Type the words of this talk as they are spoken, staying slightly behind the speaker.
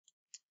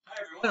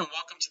Everyone, and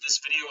welcome to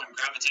this video on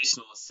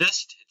gravitational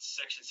assist. It's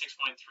section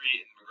 6.3 in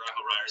the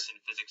McGraw-Hill-Ryerson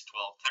Physics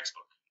 12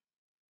 textbook.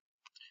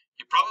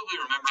 You probably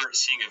remember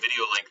seeing a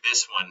video like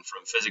this one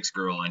from Physics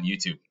Girl on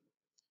YouTube.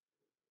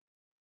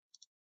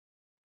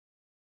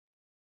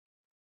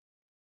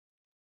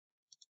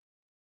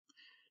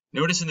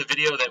 Notice in the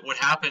video that what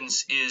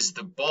happens is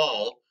the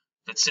ball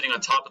that's sitting on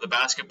top of the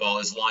basketball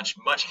is launched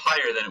much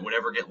higher than it would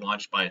ever get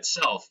launched by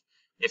itself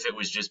if it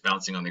was just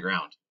bouncing on the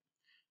ground.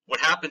 What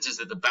happens is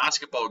that the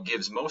basketball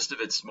gives most of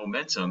its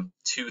momentum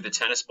to the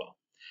tennis ball.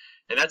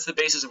 And that's the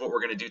basis of what we're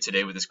going to do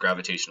today with this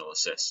gravitational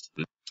assist.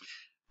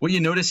 What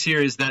you notice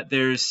here is that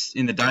there's,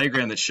 in the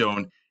diagram that's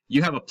shown,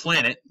 you have a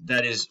planet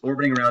that is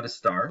orbiting around a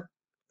star.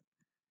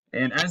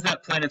 And as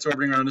that planet's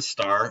orbiting around a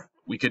star,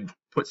 we could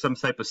put some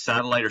type of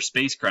satellite or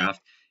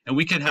spacecraft, and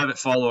we could have it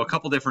follow a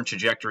couple different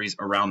trajectories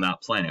around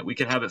that planet. We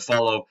could have it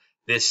follow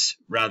this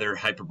rather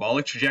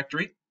hyperbolic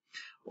trajectory,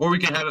 or we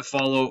could have it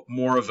follow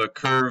more of a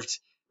curved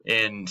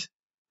and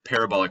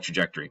parabolic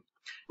trajectory.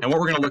 And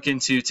what we're going to look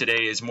into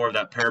today is more of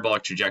that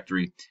parabolic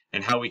trajectory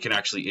and how we can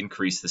actually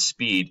increase the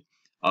speed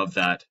of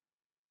that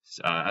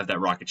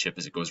rocket ship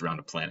as it goes around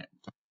a planet.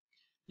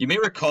 You may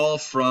recall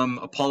from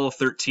Apollo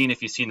 13,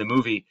 if you've seen the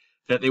movie,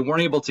 that they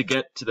weren't able to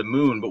get to the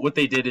moon, but what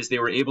they did is they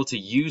were able to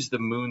use the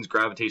moon's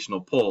gravitational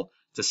pull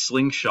to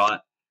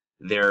slingshot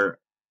their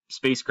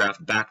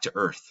spacecraft back to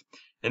Earth.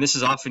 And this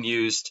is often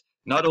used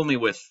not only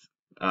with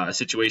a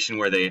situation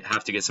where they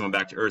have to get someone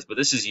back to Earth, but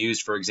this is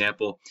used, for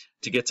example,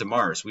 to get to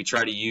Mars. We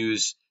try to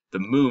use the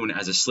moon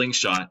as a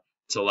slingshot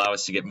to allow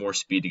us to get more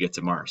speed to get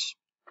to Mars.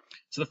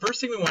 So the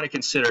first thing we want to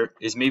consider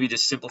is maybe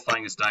just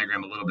simplifying this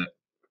diagram a little bit.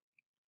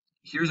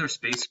 Here's our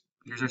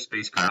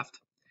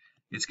spacecraft.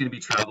 It's going to be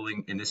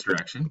traveling in this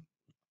direction.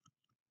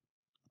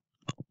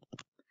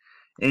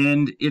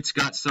 And it's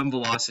got some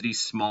velocity,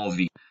 small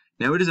v.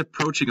 Now it is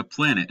approaching a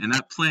planet, and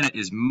that planet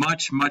is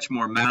much, much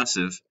more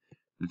massive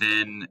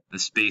than the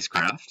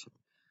spacecraft,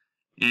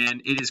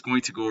 and it is going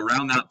to go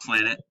around that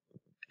planet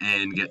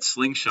and get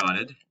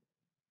slingshotted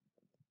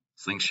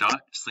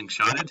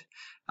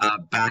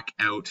back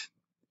out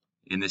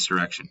in this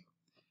direction.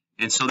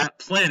 And so that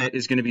planet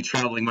is going to be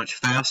traveling much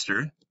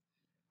faster,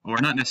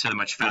 or not necessarily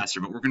much faster,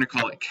 but we're going to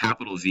call it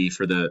capital V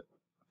for the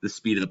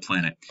speed of the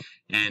planet.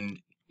 And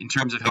in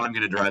terms of how I'm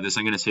going to derive this,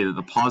 I'm going to say that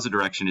the positive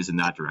direction is in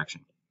that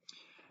direction.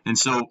 And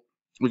so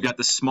we've got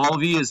the small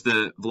v is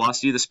the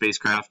velocity of the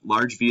spacecraft,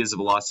 large v is the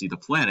velocity of the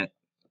planet.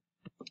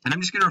 And I'm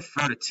just going to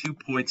refer to 2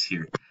 points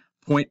here,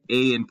 point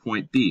A and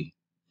point B.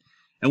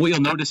 And what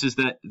you'll notice is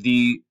that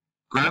the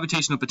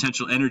gravitational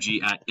potential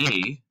energy at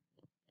A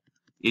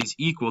is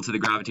equal to the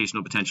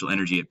gravitational potential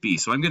energy at B.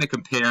 So I'm going to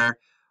compare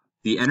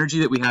the energy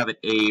that we have at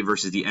A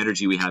versus the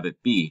energy we have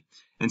at B.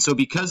 And so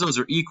because those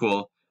are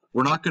equal,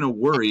 we're not going to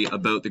worry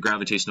about the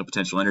gravitational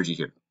potential energy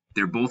here.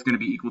 They're both going to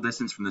be equal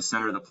distance from the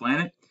center of the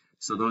planet.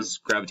 So those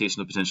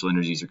gravitational potential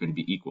energies are going to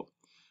be equal.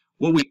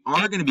 What we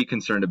are going to be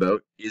concerned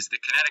about is the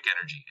kinetic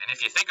energy. And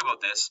if you think about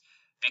this,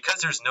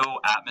 because there's no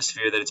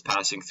atmosphere that it's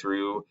passing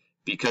through,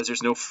 because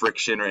there's no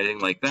friction or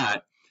anything like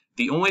that,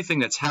 the only thing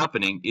that's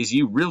happening is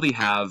you really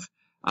have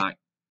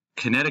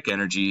kinetic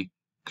energy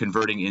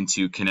converting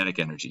into kinetic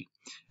energy.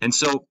 And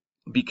so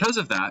because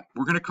of that,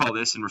 we're going to call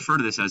this and refer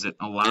to this as an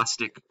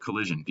elastic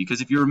collision.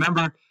 Because if you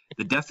remember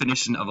the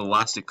definition of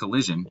elastic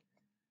collision,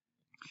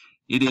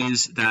 it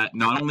is that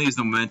not only is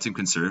the momentum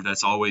conserved,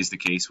 that's always the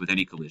case with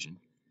any collision,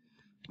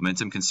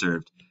 momentum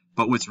conserved,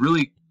 but what's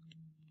really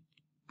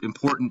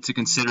important to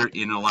consider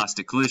in an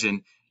elastic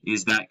collision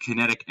is that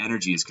kinetic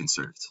energy is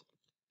conserved.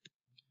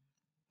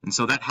 And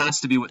so that has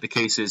to be what the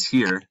case is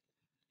here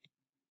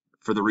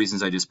for the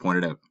reasons I just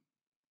pointed out.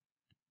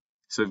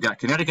 So we've got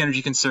kinetic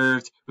energy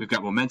conserved, we've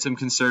got momentum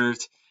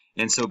conserved,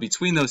 and so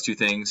between those two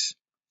things,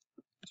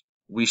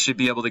 we should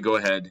be able to go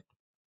ahead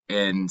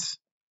and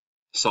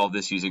solve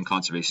this using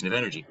conservation of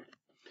energy.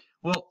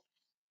 Well,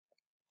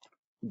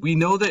 we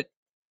know that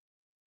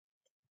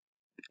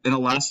an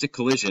elastic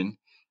collision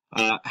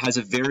has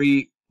a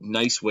very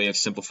nice way of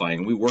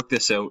simplifying. We worked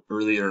this out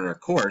earlier in our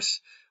course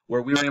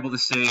where we were able to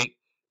say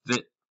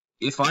that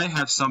if I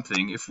have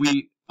something,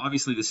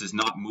 obviously this is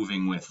not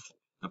moving with,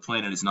 the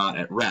planet is not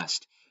at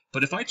rest,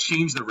 but if I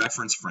change the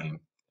reference frame,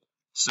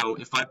 so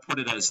if I put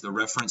it as the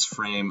reference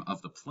frame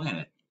of the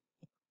planet,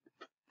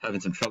 having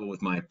some trouble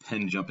with my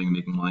pen jumping and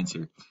making lines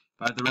here.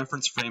 If I have the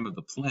reference frame of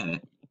the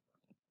planet,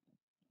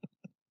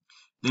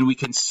 then we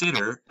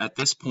consider at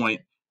this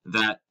point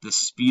that the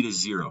speed is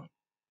 0.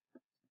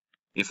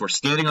 If we're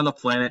standing on the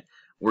planet,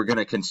 we're going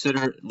to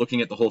consider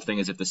looking at the whole thing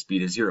as if the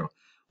speed is 0.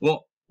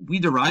 Well, we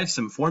derived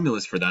some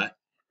formulas for that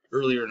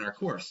earlier in our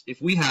course. If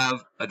we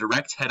have a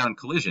direct head-on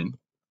collision,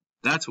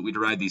 that's what we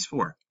derived these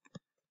for.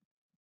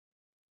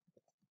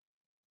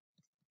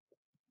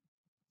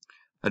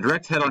 A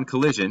direct head-on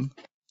collision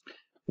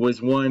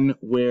was one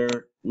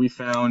where we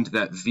found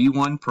that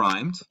v1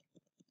 primed,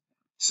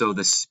 so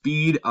the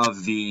speed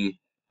of the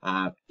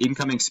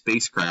incoming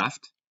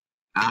spacecraft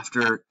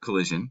after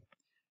collision,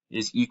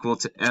 is equal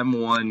to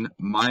m1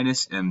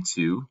 minus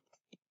m2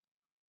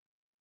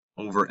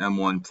 over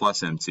m1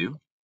 plus m2.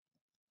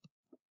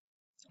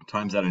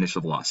 times that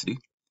initial velocity.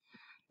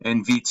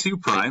 And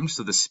v2 prime,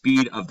 so the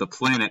speed of the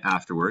planet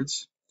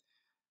afterwards,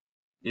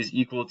 is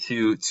equal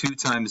to 2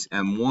 times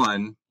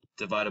m1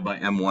 divided by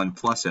m1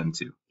 plus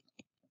m2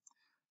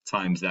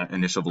 times that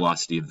initial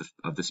velocity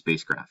of the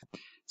spacecraft.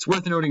 It's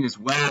worth noting as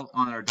well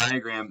on our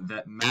diagram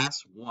that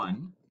mass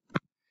 1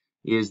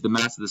 is the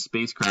mass of the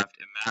spacecraft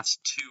and mass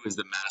 2 is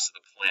the mass of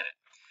the planet.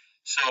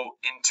 So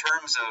in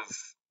terms of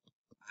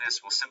this,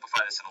 we'll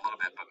simplify this in a little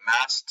bit, but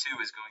mass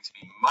 2 is going to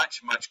be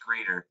much, much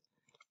greater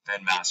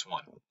than mass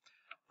 1,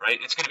 right?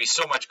 It's going to be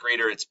so much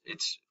greater, it's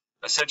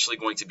essentially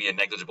going to be a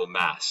negligible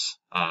mass,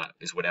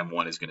 is what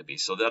m1 is going to be.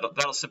 So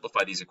that'll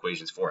simplify these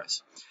equations for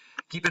us.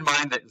 Keep in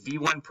mind that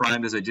v1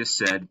 prime, as I just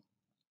said,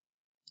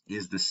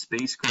 is the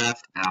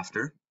spacecraft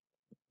after,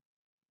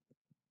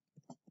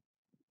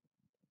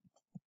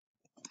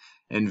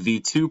 and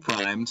v2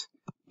 primed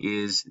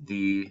is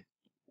the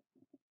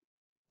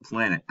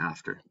planet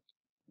after.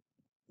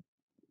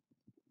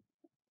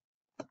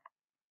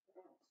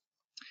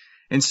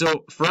 And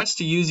so for us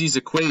to use these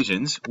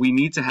equations, we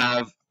need to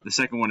have the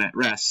second one at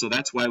rest. So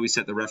that's why we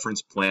set the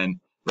reference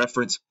frame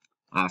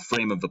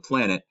of the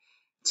planet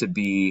to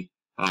be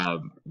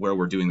where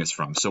we're doing this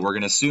from. So we're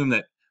going to assume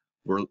that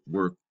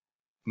we're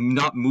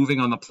not moving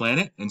on the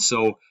planet, and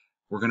so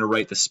we're going to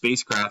write the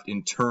spacecraft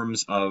in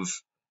terms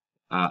of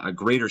a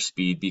greater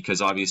speed,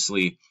 because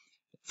obviously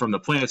from the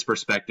planet's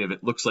perspective,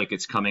 it looks like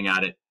it's coming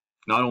at it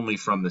not only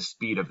from the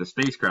speed of the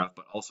spacecraft,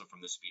 but also from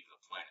the speed of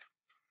the planet.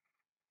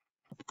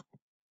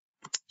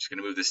 Just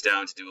going to move this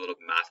down to do a little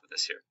math with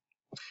this here.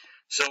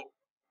 So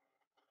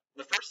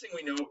the first thing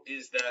we know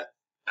is that,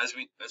 as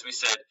we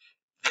said,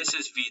 this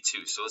is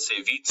v2. So let's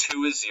say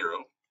v2 is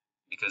 0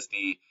 because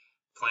the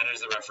planet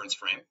is the reference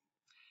frame.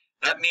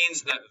 That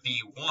means that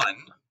v1,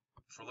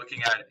 if we're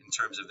looking at it in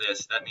terms of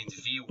this, that means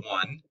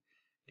v1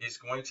 is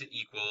going to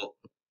equal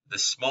the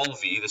small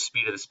v, the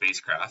speed of the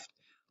spacecraft,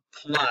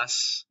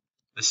 plus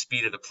the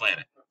speed of the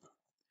planet,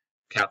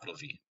 capital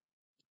V.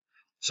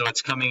 So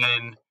it's coming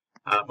in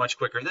much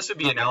quicker. And this would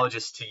be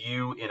analogous to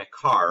you in a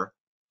car.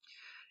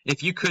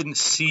 If you couldn't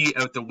see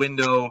out the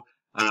window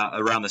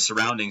around the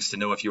surroundings to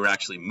know if you were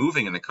actually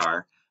moving in the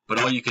car, but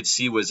all you could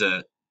see was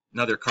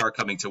another car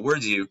coming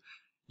towards you,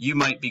 you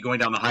might be going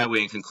down the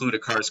highway and conclude a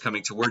car is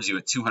coming towards you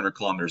at 200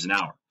 kilometers an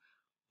hour,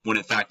 when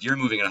in fact you're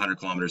moving at 100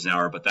 kilometers an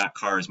hour, but that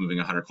car is moving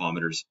 100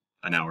 kilometers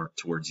an hour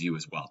towards you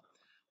as well.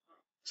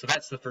 So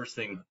that's the first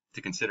thing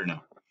to consider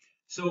now.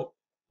 So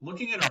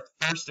looking at our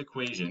first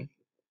equation,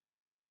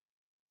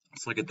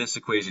 let's look at this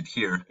equation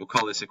here. We'll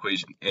call this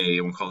equation A,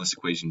 and we'll call this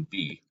equation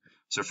B.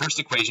 So first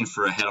equation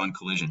for a head-on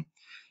collision.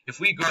 If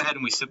we go ahead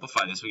and we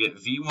simplify this, we get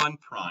v1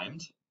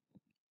 primed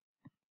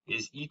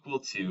is equal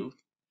to,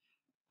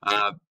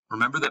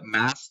 remember that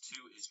mass 2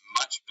 is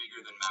much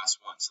bigger than mass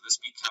 1. So this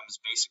becomes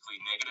basically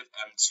negative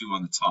m2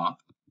 on the top.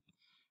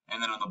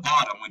 And then on the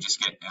bottom, we just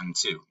get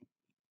m2.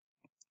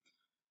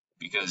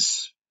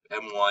 Because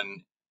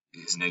m1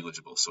 is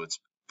negligible, so it's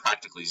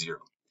practically 0.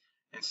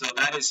 And so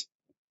that is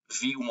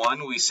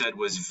v1, we said,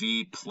 was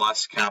v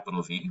plus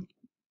capital V.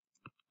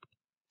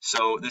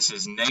 So this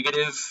is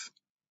negative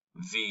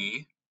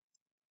v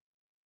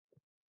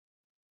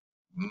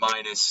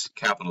minus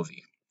capital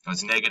V. So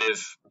it's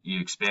negative, you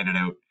expand it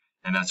out,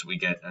 and that's what we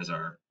get as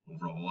our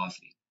overall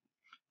velocity.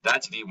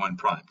 That's v1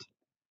 primed.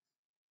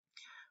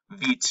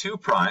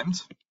 v2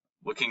 primed,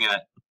 looking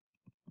at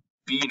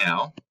B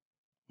now,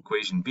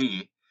 equation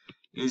B,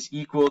 is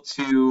equal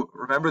to,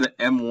 remember that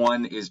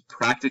m1 is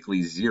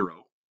practically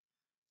 0.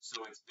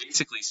 So it's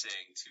basically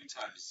saying 2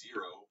 times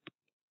 0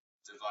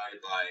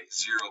 divided by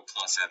 0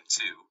 plus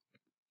m2,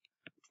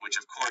 which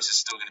of course is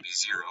still going to be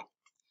 0,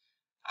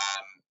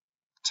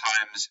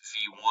 times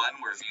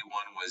v1, where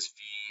v1 was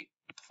v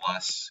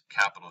plus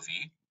capital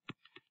V.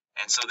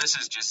 And so this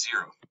is just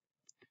 0.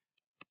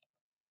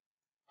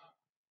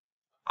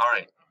 All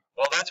right,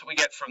 well, that's what we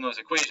get from those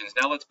equations.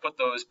 Now let's put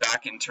those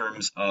back in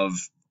terms of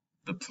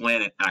the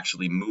planet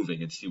actually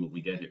moving and see what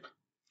we get here.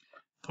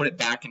 Put it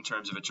back in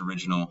terms of its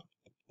original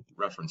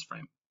reference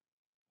frame.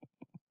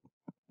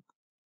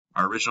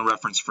 Our original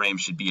reference frame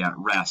should be at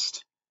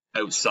rest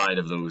outside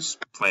of those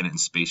planet and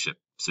spaceship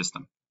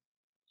system.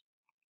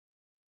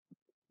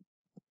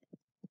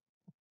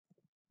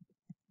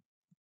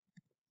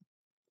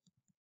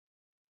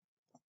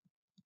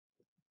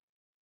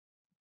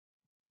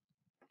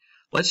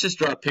 Let's just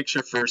draw a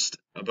picture first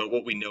about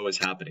what we know is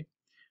happening.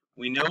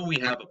 We know we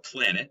have a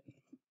planet.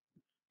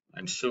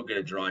 I'm so good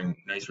at drawing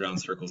nice round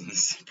circles in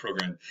this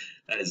program.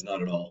 That is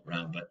not at all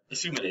round, but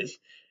assume it is.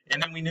 And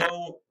then we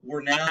know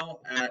we're now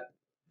at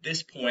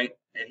this point,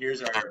 and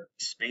here's our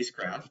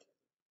spacecraft.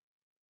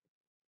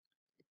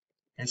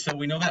 And so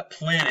we know that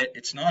planet,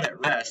 it's not at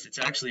rest, it's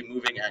actually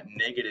moving at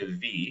negative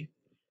V,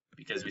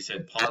 because we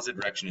said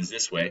positive direction is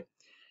this way.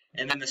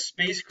 And then the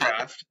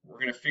spacecraft, we're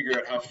going to figure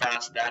out how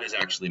fast that is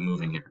actually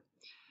moving here.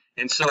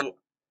 And so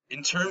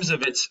in terms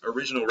of its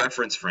original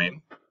reference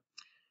frame,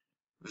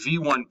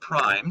 v1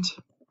 primed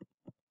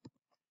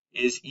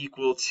is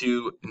equal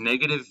to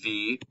negative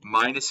V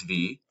minus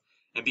V.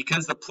 And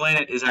because the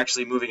planet is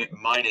actually moving at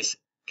minus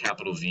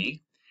capital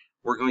V,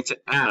 we're going to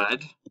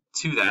add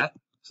to that,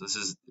 so this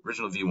is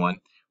original V1,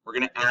 we're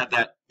going to add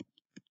that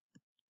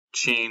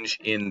change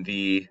in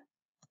the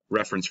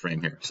reference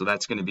frame here. So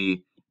that's going to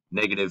be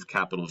negative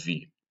capital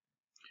V.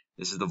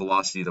 This is the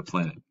velocity of the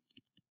planet.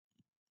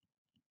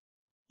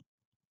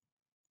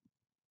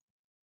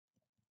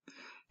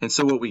 And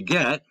so what we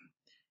get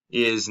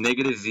is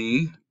negative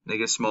V,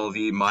 negative small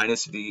v,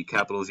 minus V,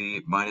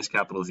 minus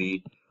capital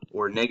V,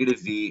 or negative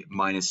V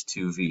minus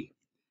 2V.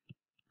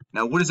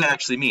 Now, what does that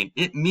actually mean?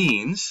 It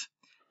means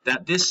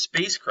that this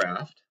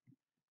spacecraft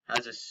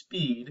has a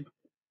speed,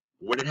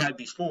 what it had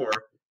before,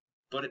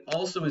 but it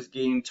also has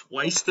gained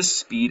twice the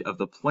speed of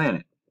the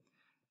planet.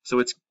 So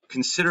it's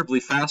considerably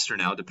faster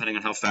now, depending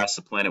on how fast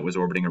the planet was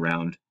orbiting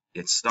around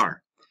its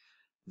star.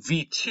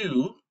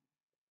 V2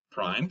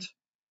 primed,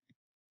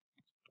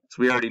 as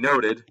we already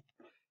noted,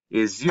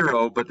 is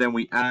 0, but then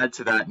we add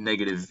to that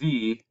negative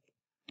V,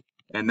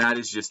 and that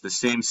is just the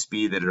same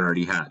speed that it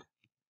already had.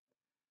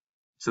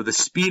 So the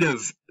speed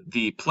of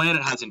the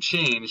planet hasn't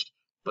changed,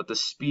 but the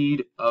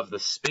speed of the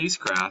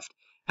spacecraft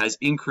has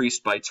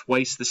increased by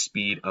twice the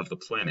speed of the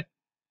planet.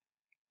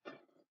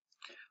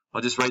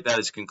 I'll just write that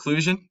as a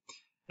conclusion,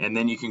 and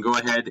then you can go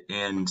ahead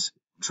and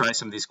try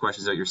some of these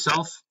questions out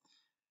yourself.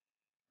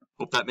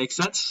 Hope that makes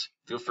sense.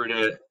 Feel free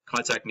to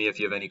contact me if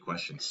you have any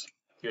questions.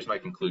 Here's my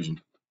conclusion.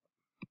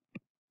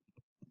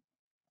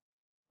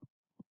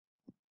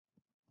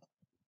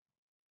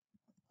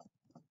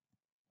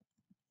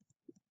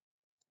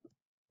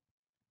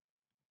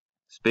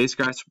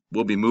 Spacecraft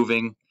will be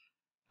moving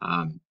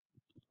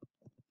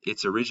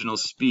its original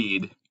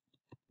speed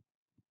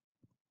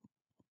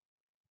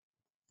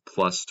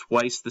plus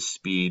twice the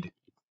speed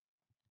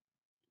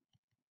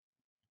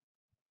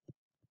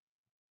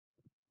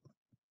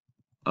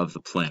of the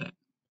planet.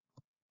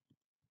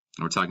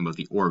 And we're talking about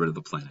the orbit of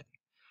the planet.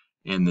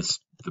 And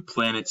the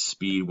planet's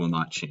speed will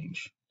not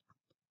change.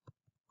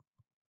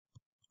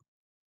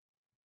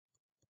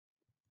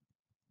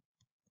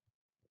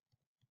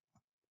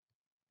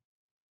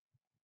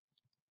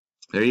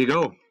 There you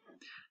go.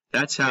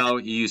 That's how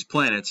you use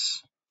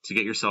planets to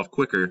get yourself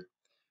quicker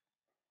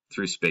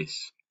through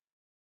space.